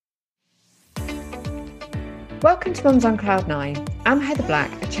Welcome to Mums on Cloud 9. I'm Heather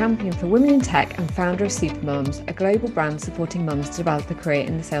Black, a champion for women in tech and founder of Supermums, a global brand supporting mums to develop a career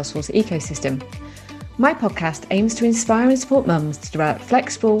in the Salesforce ecosystem. My podcast aims to inspire and support mums to develop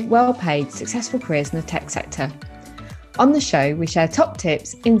flexible, well-paid, successful careers in the tech sector. On the show, we share top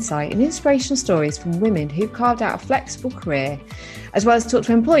tips, insight and inspirational stories from women who've carved out a flexible career, as well as talk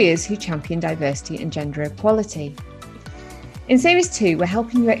to employers who champion diversity and gender equality. In Series 2, we're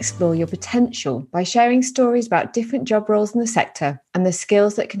helping you explore your potential by sharing stories about different job roles in the sector and the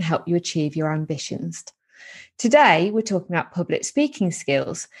skills that can help you achieve your ambitions. Today, we're talking about public speaking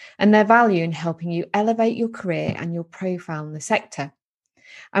skills and their value in helping you elevate your career and your profile in the sector.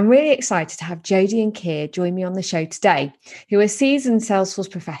 I'm really excited to have Jodie and Keir join me on the show today, who are seasoned Salesforce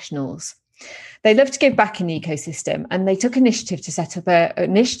professionals. They love to give back in the ecosystem, and they took initiative to set up an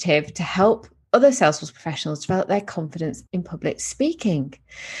initiative to help other Salesforce professionals develop their confidence in public speaking.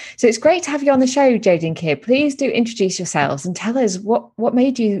 So it's great to have you on the show, Jodie and Keir. Please do introduce yourselves and tell us what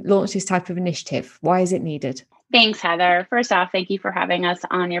made you launch this type of initiative. Why is it needed? Thanks, Heather. First off, thank you for having us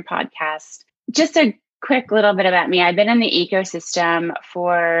on your podcast. Just a quick little bit about me. I've been in the ecosystem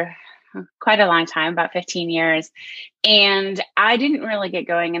for quite a long time, about 15 years. And I didn't really get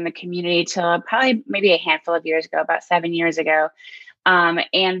going in the community till probably maybe a handful of years ago, about 7 years ago.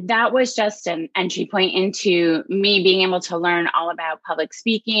 And that was just an entry point into me being able to learn all about public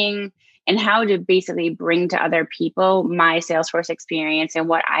speaking and how to basically bring to other people my Salesforce experience and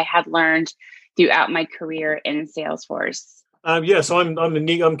what I had learned throughout my career in Salesforce. So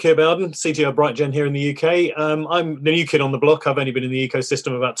I'm Keir Bowden, CTO of BrightGen here in the UK. I'm the new kid on the block. I've only been in the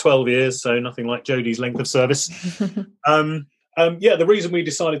ecosystem about 12 years, so nothing like Jodie's length of service. The reason we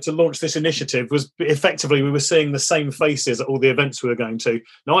decided to launch this initiative was effectively we were seeing the same faces at all the events we were going to.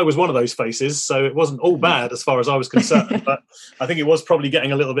 Now, I was one of those faces, so it wasn't all bad as far as I was concerned, but I think it was probably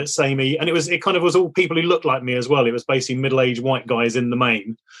getting a little bit samey. And it kind of was all people who looked like me as well. It was basically middle-aged white guys in the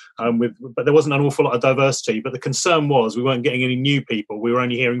main, but there wasn't an awful lot of diversity. But the concern was we weren't getting any new people. We were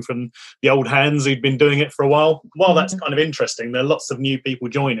only hearing from the old hands who'd been doing it for a while. While that's kind of interesting, there are lots of new people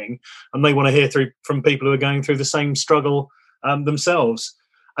joining, and they want to hear from people who are going through the same struggle themselves.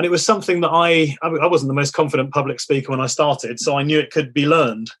 And it was something that I wasn't the most confident public speaker when I started, so I knew it could be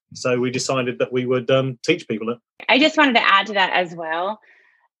learned. So we decided that we would teach people it. I just wanted to add to that as well.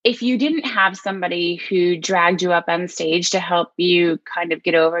 If you didn't have somebody who dragged you up on stage to help you kind of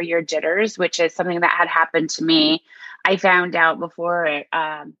get over your jitters, which is something that had happened to me, I found out before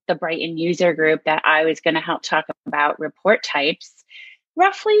the Brighton user group that I was going to help talk about report types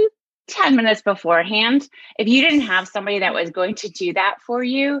roughly 10 minutes beforehand. If you didn't have somebody that was going to do that for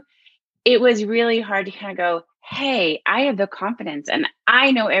you, it was really hard to kind of go, hey, I have the confidence and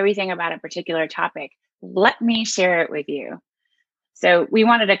I know everything about a particular topic. Let me share it with you. So we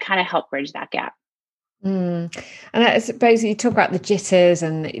wanted to kind of help bridge that gap. And I suppose you talk about the jitters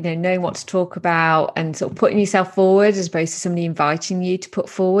and knowing what to talk about and sort of putting yourself forward as opposed to somebody inviting you to put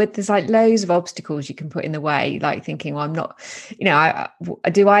forward. There's like loads of obstacles you can put in the way, like thinking, well, I'm not,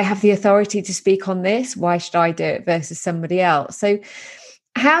 do I have the authority to speak on this? Why should I do it versus somebody else? So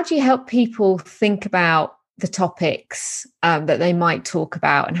how do you help people think about the topics that they might talk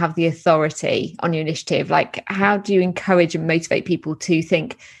about and have the authority on your initiative? Like, how do you encourage and motivate people to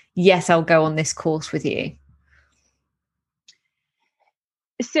think, yes, I'll go on this course with you?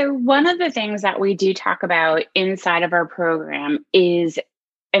 So one of the things that we do talk about inside of our program is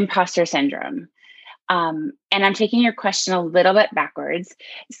imposter syndrome. And I'm taking your question a little bit backwards.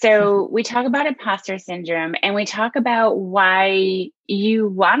 So we talk about imposter syndrome and we talk about why you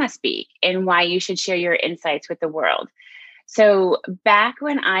want to speak and why you should share your insights with the world. So back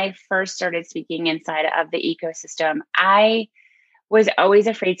when I first started speaking inside of the ecosystem, I was always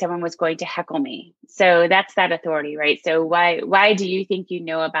afraid someone was going to heckle me. So that's that authority, right? So why do you think you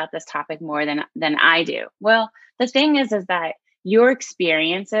know about this topic more than I do? Well, the thing is that your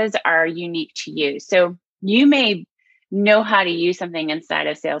experiences are unique to you. So you may know how to use something inside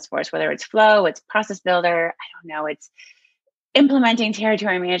of Salesforce, whether it's Flow, it's Process Builder, I don't know, it's implementing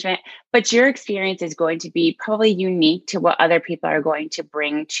territory management, but your experience is going to be probably unique to what other people are going to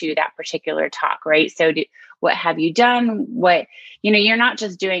bring to that particular talk, right? So what have you done? You're not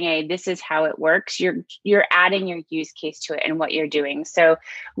just doing this is how it works. You're adding your use case to it and what you're doing. So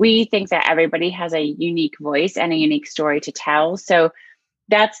we think that everybody has a unique voice and a unique story to tell. So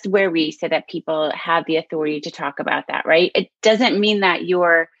that's where we say that people have the authority to talk about that, right? It doesn't mean that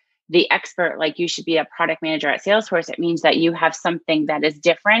you're the expert, like you should be a product manager at Salesforce. It means that you have something that is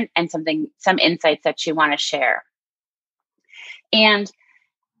different and some insights that you want to share. And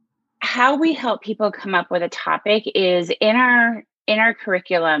how we help people come up with a topic is in our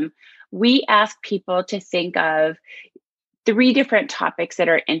curriculum, we ask people to think of 3 different topics that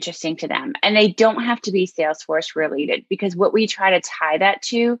are interesting to them. And they don't have to be Salesforce related, because what we try to tie that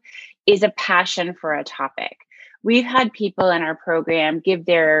to is a passion for a topic. We've had people in our program give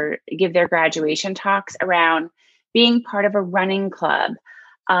their graduation talks around being part of a running club,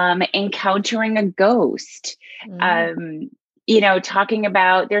 encountering a ghost, talking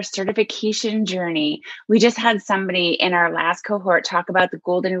about their certification journey. We just had somebody in our last cohort talk about the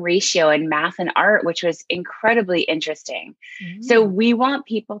golden ratio in math and art, which was incredibly interesting. So we want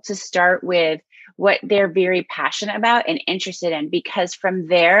people to start with what they're very passionate about and interested in, because from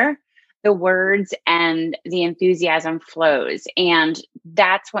there, the words and the enthusiasm flows. And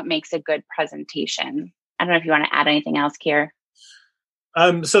that's what makes a good presentation. I don't know if you want to add anything else, Keir.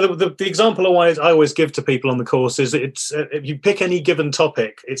 So the example I always give to people on the course is it's if you pick any given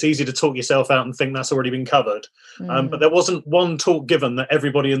topic, it's easy to talk yourself out and think that's already been covered. But there wasn't one talk given that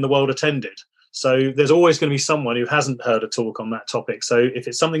everybody in the world attended. So there's always going to be someone who hasn't heard a talk on that topic. So if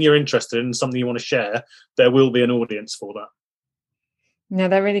it's something you're interested in, something you want to share, there will be an audience for that. No,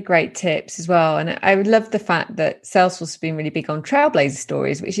 they're really great tips as well. And I would love the fact that Salesforce has been really big on Trailblazer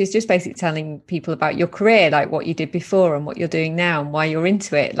stories, which is just basically telling people about your career, like what you did before and what you're doing now and why you're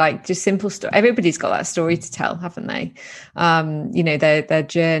into it. Like just simple story. Everybody's got that story to tell, haven't they? Their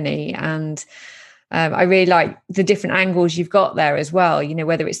journey. And I really like the different angles you've got there as well,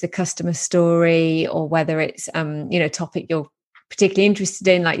 whether it's the customer story or whether it's, a topic you're particularly interested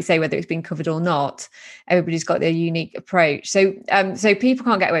in, like you say, whether it's been covered or not. Everybody's got their unique approach. So people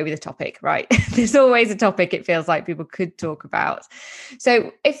can't get away with a topic, right? There's always a topic it feels like people could talk about.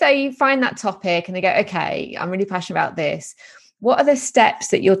 So if they find that topic and they go, okay, I'm really passionate about this, what are the steps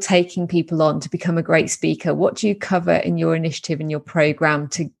that you're taking people on to become a great speaker? What do you cover in your initiative, in your program,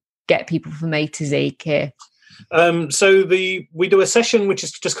 to get people from A to Z, Keir? We do a session which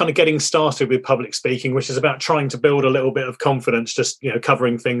is just kind of getting started with public speaking, which is about trying to build a little bit of confidence, just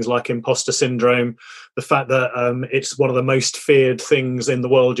covering things like imposter syndrome, the fact that it's one of the most feared things in the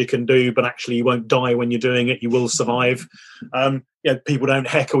world you can do, but actually you won't die when you're doing it, you will survive. People don't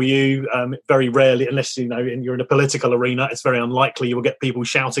heckle you very rarely, unless you're in a political arena. It's very unlikely you will get people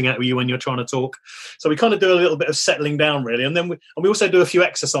shouting at you when you're trying to talk. So we kind of do a little bit of settling down, really, and then we also do a few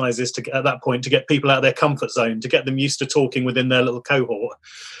exercises at that point to get people out of their comfort zone, to get them used to talking within their little cohort.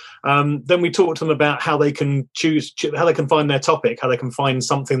 Then we talk to them about how they can how they can find their topic, how they can find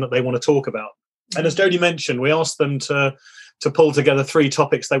something that they want to talk about. And as Jodie mentioned, we asked them to pull together 3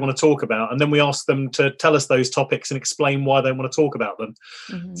 topics they want to talk about. And then we ask them to tell us those topics and explain why they want to talk about them.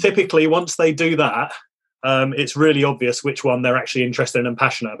 Typically, once they do that, it's really obvious which one they're actually interested in and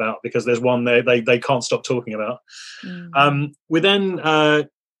passionate about, because there's one they can't stop talking about. We then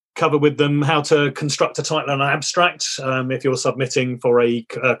cover with them how to construct a title and an abstract if you're submitting for a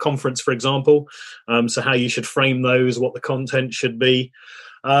conference, for example. So how you should frame those, what the content should be.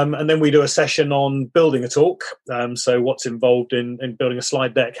 And then we do a session on building a talk. So what's involved in building a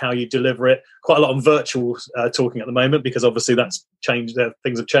slide deck, how you deliver it. Quite a lot on virtual talking at the moment, because obviously that's changed.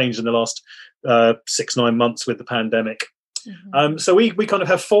 Things have changed in the last 6-9 months with the pandemic. So we kind of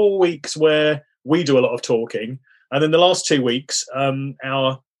have 4 weeks where we do a lot of talking. And then the last 2 weeks,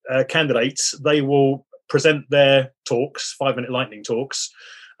 our candidates, they will present their talks, 5-minute lightning talks,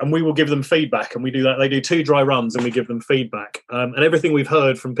 and we will give them feedback. And we do that. They do 2 dry runs and we give them feedback. And everything we've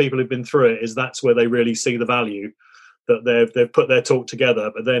heard from people who've been through it is that's where they really see the value, that they've put their talk together,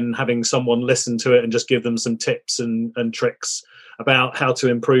 but then having someone listen to it and just give them some tips and tricks about how to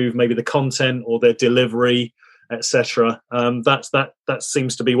improve maybe the content or their delivery, etc. That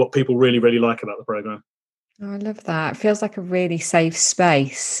seems to be what people really, really like about the program. Oh, I love that. It feels like a really safe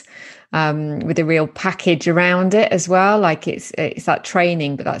space with a real package around it as well. Like it's that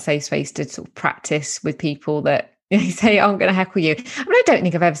training, but that safe space to sort of practice with people that say, I'm going to heckle you. I mean, I don't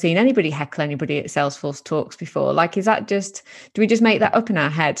think I've ever seen anybody heckle anybody at Salesforce talks before. Like, is that just, do we just make that up in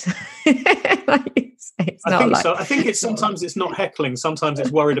our head? I think it's sometimes it's not heckling. Sometimes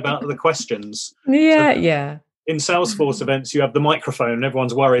it's worried about the questions. Yeah. In Salesforce events, you have the microphone and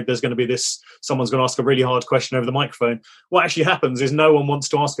everyone's worried there's going to be someone's going to ask a really hard question over the microphone. What actually happens is no one wants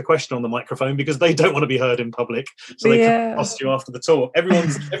to ask a question on the microphone because they don't want to be heard in public. So they can ask you after the talk.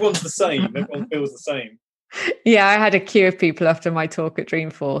 Everyone's the same. Everyone feels the same. Yeah, I had a queue of people after my talk at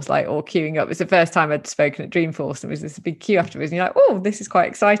Dreamforce, all queuing up. It's the first time I'd spoken at Dreamforce. And it was this big queue afterwards. And you're like, oh, this is quite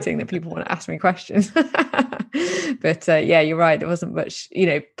exciting that people want to ask me questions. But you're right. There wasn't much,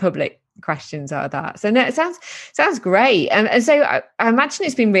 public questions out of that. So no, it sounds great. And so I imagine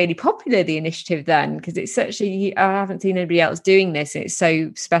it's been really popular, the initiative then, because it's such I haven't seen anybody else doing this. And it's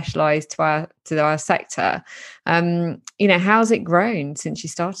so specialized to our sector. How's it grown since you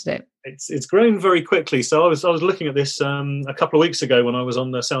started it? It's grown very quickly. So I was looking at this a couple of weeks ago when I was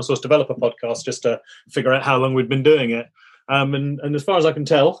on the Salesforce Developer Podcast, just to figure out how long we'd been doing it. And as far as I can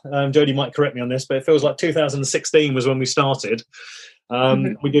tell, Jodie might correct me on this, but it feels like 2016 was when we started.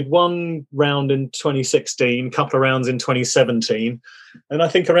 We did one round in 2016, a couple of rounds in 2017, and I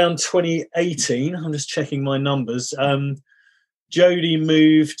think around 2018, I'm just checking my numbers, Jodie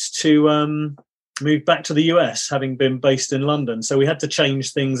moved back to the US, having been based in London. So we had to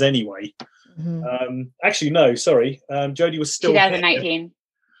change things anyway. Actually, no, sorry. Jodie was still 2019. Here,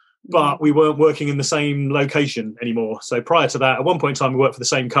 but we weren't working in the same location anymore. So prior to that, at one point in time, we worked for the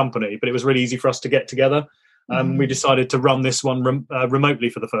same company, but it was really easy for us to get together. We decided to run this one remotely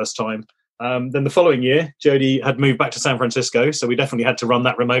for the first time. Then the following year, Jodie had moved back to San Francisco, so we definitely had to run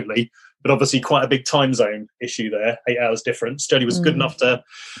that remotely. But obviously, quite a big time zone issue there, 8 hours difference. Jodie was good enough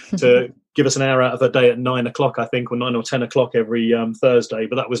to give us an hour out of her day at 9 o'clock, I think, or 9 or 10 o'clock every Thursday.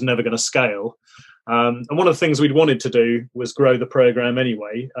 But that was never going to scale. And one of the things we'd wanted to do was grow the program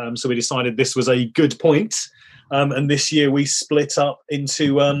anyway. So we decided this was a good point. And this year we split up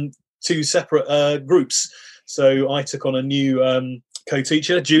into 2 separate groups. So I took on a new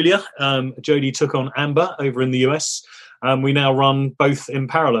co-teacher, Julia. Jodie took on Amber over in the US. We now run both in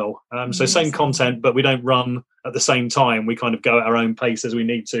parallel. So same content, but we don't run at the same time. We kind of go at our own pace as we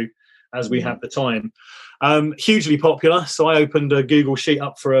need to, as we have the time. Hugely popular. So I opened a Google Sheet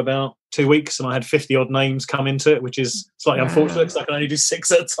up for about 2 weeks and I had 50 odd names come into it, which is slightly unfortunate because I can only do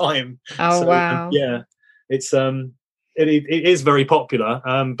 6 at a time. Oh, so, wow. Yeah, it's it is very popular,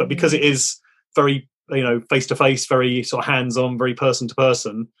 but because it is very face to face, very sort of hands on, very person to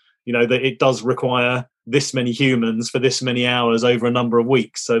person, that it does require this many humans for this many hours over a number of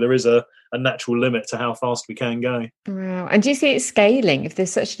weeks. So there is a natural limit to how fast we can go. Wow. And do you see it scaling? If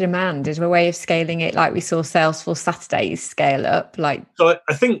there's such a demand, is there a way of scaling it like we saw Salesforce Saturdays scale up? So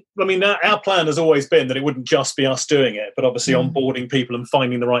I think, our plan has always been that it wouldn't just be us doing it, but obviously onboarding people and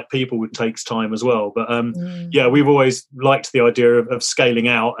finding the right people takes time as well. But we've always liked the idea of scaling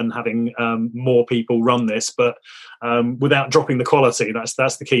out and having more people run this, but without dropping the quality.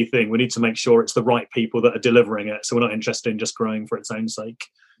 That's the key thing. We need to make sure it's the right people that are delivering it. So we're not interested in just growing for its own sake.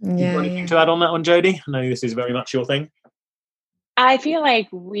 Anything to add on that one, Jodie? I know this is very much your thing. I feel like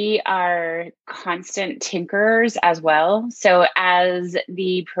we are constant tinkerers as well. So as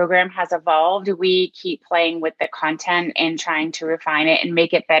the program has evolved, we keep playing with the content and trying to refine it and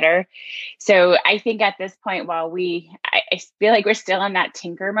make it better. So I think at this point, while I feel like we're still in that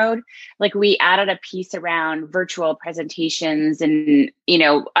tinker mode, like we added a piece around virtual presentations and,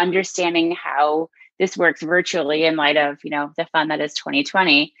 understanding how this works virtually in light of, the fun that is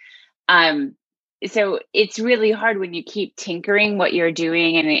 2020. So it's really hard when you keep tinkering what you're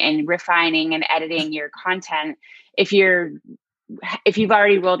doing and refining and editing your content. If you've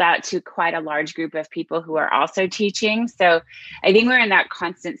already rolled out to quite a large group of people who are also teaching. So I think we're in that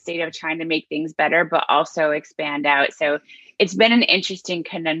constant state of trying to make things better, but also expand out. So it's been an interesting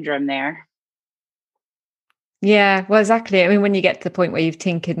conundrum there. Yeah, well, exactly. When you get to the point where you've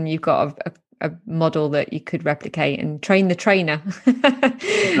tinkered and you've got a model that you could replicate and train the trainer.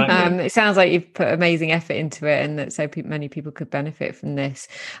 It sounds like you've put amazing effort into it and that so many people could benefit from this.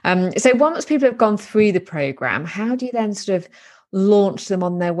 So once people have gone through the program, how do you then sort of launch them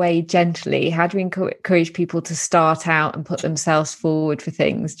on their way gently? How do we encourage people to start out and put themselves forward for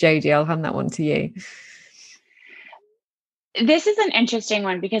things? Jodie, I'll hand that one to you. This is an interesting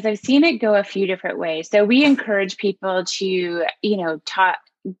one because I've seen it go a few different ways. So we encourage people to,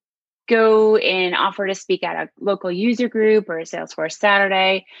 go and offer to speak at a local user group or a Salesforce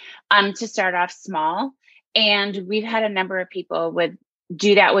Saturday to start off small. And we've had a number of people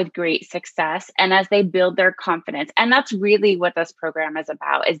do that with great success. And as they build their confidence, and that's really what this program is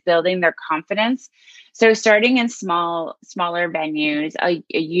about, is building their confidence. So starting in smaller venues, a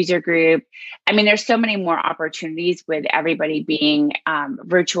user group. There's so many more opportunities with everybody being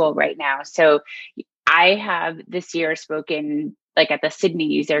virtual right now. So I have this year spoken at the Sydney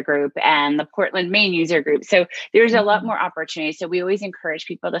user group and the Portland, Maine user group. So there's a lot more opportunity. So we always encourage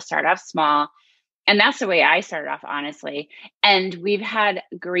people to start off small. And that's the way I started off, honestly. And we've had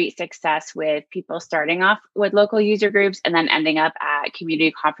great success with people starting off with local user groups and then ending up at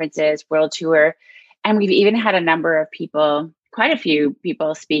community conferences, world tour. And we've even had a number of quite a few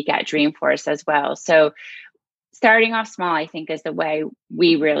people speak at Dreamforce as well. So starting off small, I think, is the way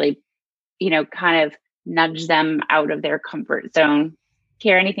we really, kind of nudge them out of their comfort zone.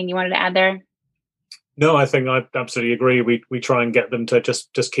 Kier, anything you wanted to add there? No, I think I absolutely agree. We try and get them to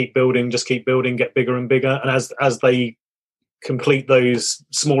just keep building, get bigger and bigger. And as they complete those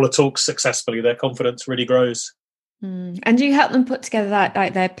smaller talks successfully, their confidence really grows. And do you help them put together that,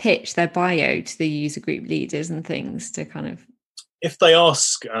 like their pitch, their bio to the user group leaders and things to kind of? If they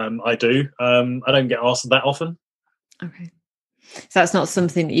ask, I do. I don't get asked that often. Okay. So that's not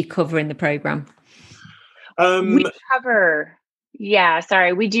something that you cover in the program? We cover,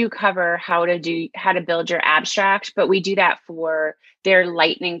 we do cover how to build your abstract, but we do that for their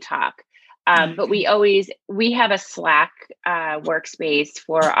lightning talk. But we have a Slack workspace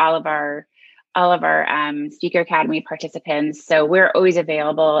for all of our Speaker Academy participants. So we're always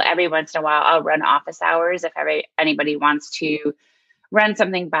available. Every once in a while, I'll run office hours if anybody wants to run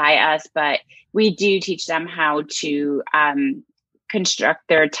something by us. But we do teach them how to construct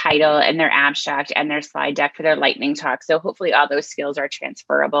their title and their abstract and their slide deck for their lightning talk. So hopefully all those skills are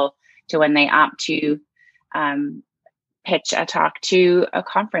transferable to when they opt to pitch a talk to a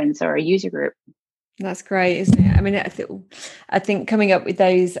conference or a user group. That's great, isn't it? I mean, I think coming up with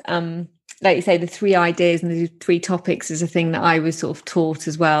those, like you say, the 3 ideas and the 3 topics is a thing that I was sort of taught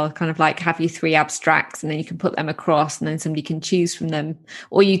as well, kind of like have your 3 abstracts and then you can put them across and then somebody can choose from them,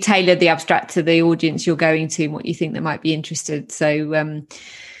 or you tailor the abstract to the audience you're going to and what you think they might be interested. So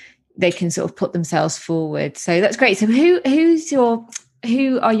they can sort of put themselves forward. So that's great. So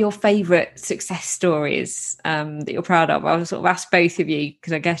who are your favourite success stories that you're proud of? I'll sort of ask both of you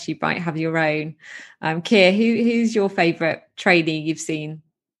because I guess you might have your own. Kier, who's your favourite trainee you've seen?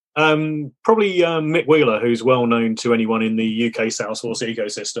 Probably Mick Wheeler, who's well known to anyone in the UK Salesforce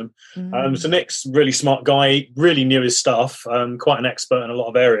ecosystem. So Nick's really smart guy, really knew his stuff, quite an expert in a lot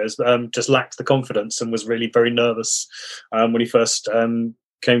of areas, just lacked the confidence and was really very nervous when he first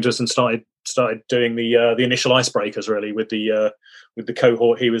came to us and started doing the initial icebreakers really with the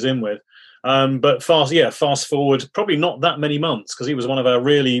cohort he was in with. But fast forward probably not that many months, because he was one of our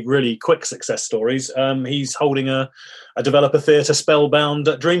really, really quick success stories. He's holding a developer theatre Spellbound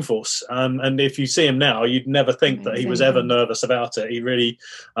at Dreamforce. And if you see him now, you'd never think that he was ever nervous about it. He really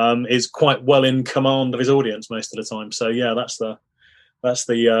is quite well in command of his audience most of the time. So yeah, that's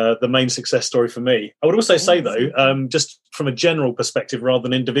the main success story for me. I would also say though, just from a general perspective rather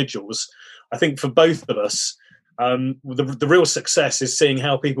than individuals, I think for both of us, the real success is seeing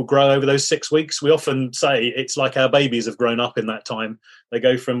how people grow over those 6 weeks. We often say it's like our babies have grown up in that time. They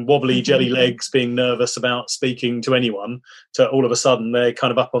go from wobbly jelly legs, being nervous about speaking to anyone, to all of a sudden they're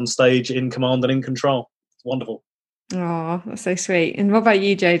kind of up on stage in command and in control. It's wonderful. Oh, that's so sweet. And what about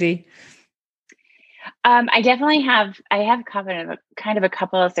you, Jodie? I definitely have kind of a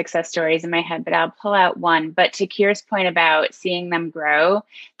couple of success stories in my head, but I'll pull out one. But to Kier's point about seeing them grow,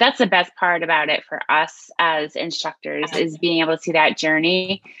 that's the best part about it for us as instructors, is being able to see that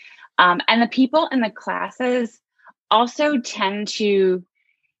journey. And the people in the classes also tend to,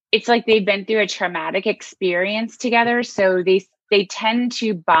 it's like they've been through a traumatic experience together. So they tend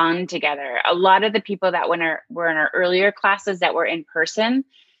to bond together. A lot of the people that were in our earlier classes that were in person,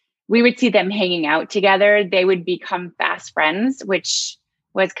 we would see them hanging out together. They would become fast friends, which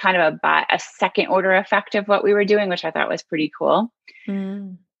was kind of a second order effect of what we were doing, which I thought was pretty cool.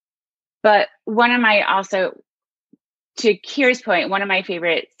 But to Kier's point, one of my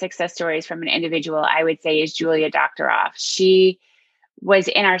favorite success stories from an individual, I would say, is Julia Doctoroff. She was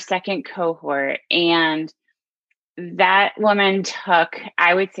in our second cohort, and that woman took,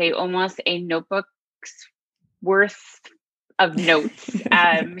 I would say, almost a notebook's worth of notes.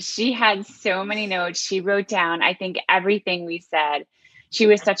 She had so many notes. She wrote down, I think, everything we said. She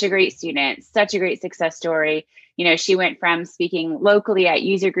was such a great student, such a great success story. You know, she went from speaking locally at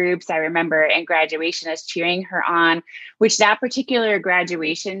user groups. I remember in graduation us cheering her on, which that particular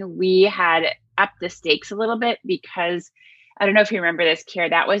graduation, we had upped the stakes a little bit, because I don't know if you remember this,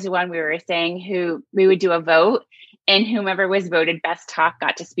 Kier, that was the one we were saying who we would do a vote, and whomever was voted best talk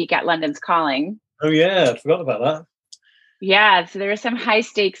got to speak at London's Calling. Oh yeah, I forgot about that. Yeah, so there was some high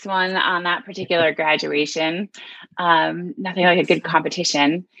stakes one on that particular graduation. Nothing like a good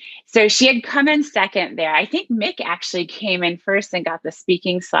competition. So she had come in second there. I think Mick actually came in first and got the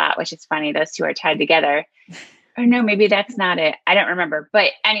speaking slot, which is funny. Those two are tied together. Or no, maybe that's not it. I don't remember.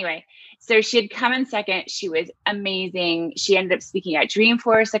 But anyway, so she had come in second. She was amazing. She ended up speaking at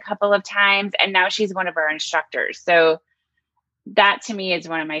Dreamforce a couple of times, and now she's one of our instructors. So that to me is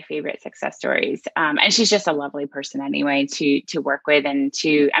one of my favorite success stories. And she's just a lovely person anyway to work with, and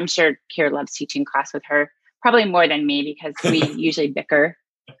I'm sure Kier loves teaching class with her, probably more than me, because we usually bicker.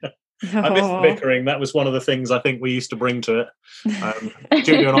 I miss the bickering. That was one of the things I think we used to bring to it.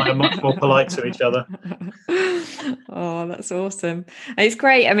 Julia and I are much more polite to each other. Oh, that's awesome. And it's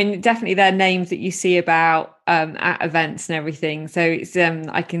great. I mean, definitely they're names that you see about at events and everything. So it's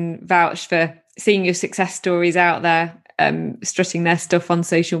I can vouch for seeing your success stories out there, strutting their stuff on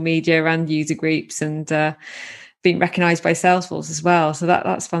social media and user groups, and being recognised by Salesforce as well. So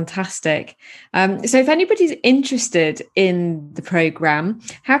that's fantastic. So if anybody's interested in the program,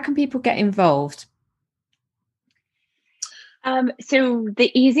 how can people get involved? So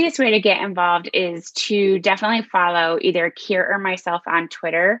the easiest way to get involved is to definitely follow either Keir or myself on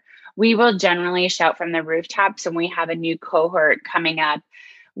Twitter. We will generally shout from the rooftops when we have a new cohort coming up.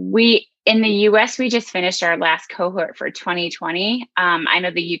 In the US, we just finished our last cohort for 2020. I know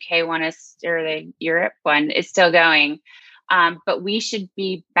the UK one or the Europe one is still going. But we should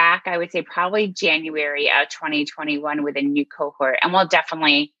be back, I would say, probably January of 2021 with a new cohort. And we'll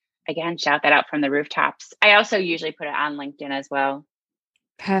definitely, again, shout that out from the rooftops. I also usually put it on LinkedIn as well.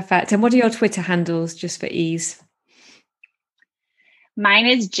 Perfect. And what are your Twitter handles, just for ease? Mine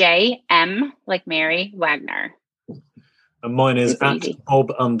is JM, like Mary, Wagner. And mine is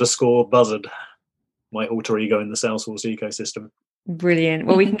 @Bob_Buzzard, my alter ego in the Salesforce ecosystem. Brilliant.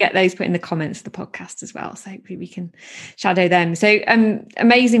 Well, we can get those put in the comments of the podcast as well. So hopefully we can shadow them. So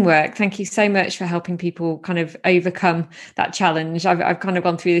amazing work. Thank you so much for helping people kind of overcome that challenge. I've kind of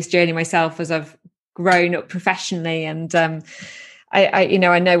gone through this journey myself as I've grown up professionally. And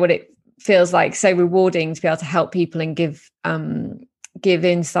I know what it feels like, so rewarding to be able to help people and give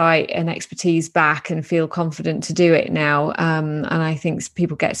insight and expertise back and feel confident to do it now. And I think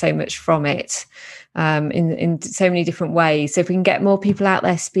people get so much from it in so many different ways. So if we can get more people out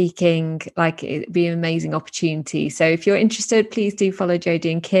there speaking, like, it'd be an amazing opportunity. So if you're interested, please do follow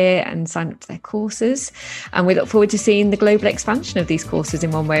Jodie and Keir and sign up to their courses. And we look forward to seeing the global expansion of these courses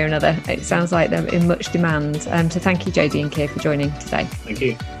in one way or another. It sounds like they're in much demand. So thank you, Jodie and Keir, for joining today. Thank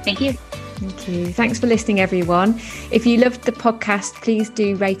you. Thank you. Thank you. Thanks for listening, everyone. If you loved the podcast, please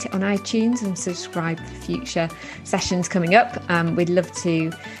do rate it on iTunes and subscribe for future sessions coming up. We'd love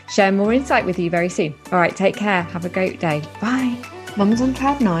to share more insight with you very soon. All right, take care. Have a great day. Bye. Mums on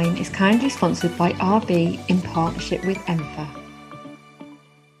Cloud 9 is kindly sponsored by RB in partnership with Empha.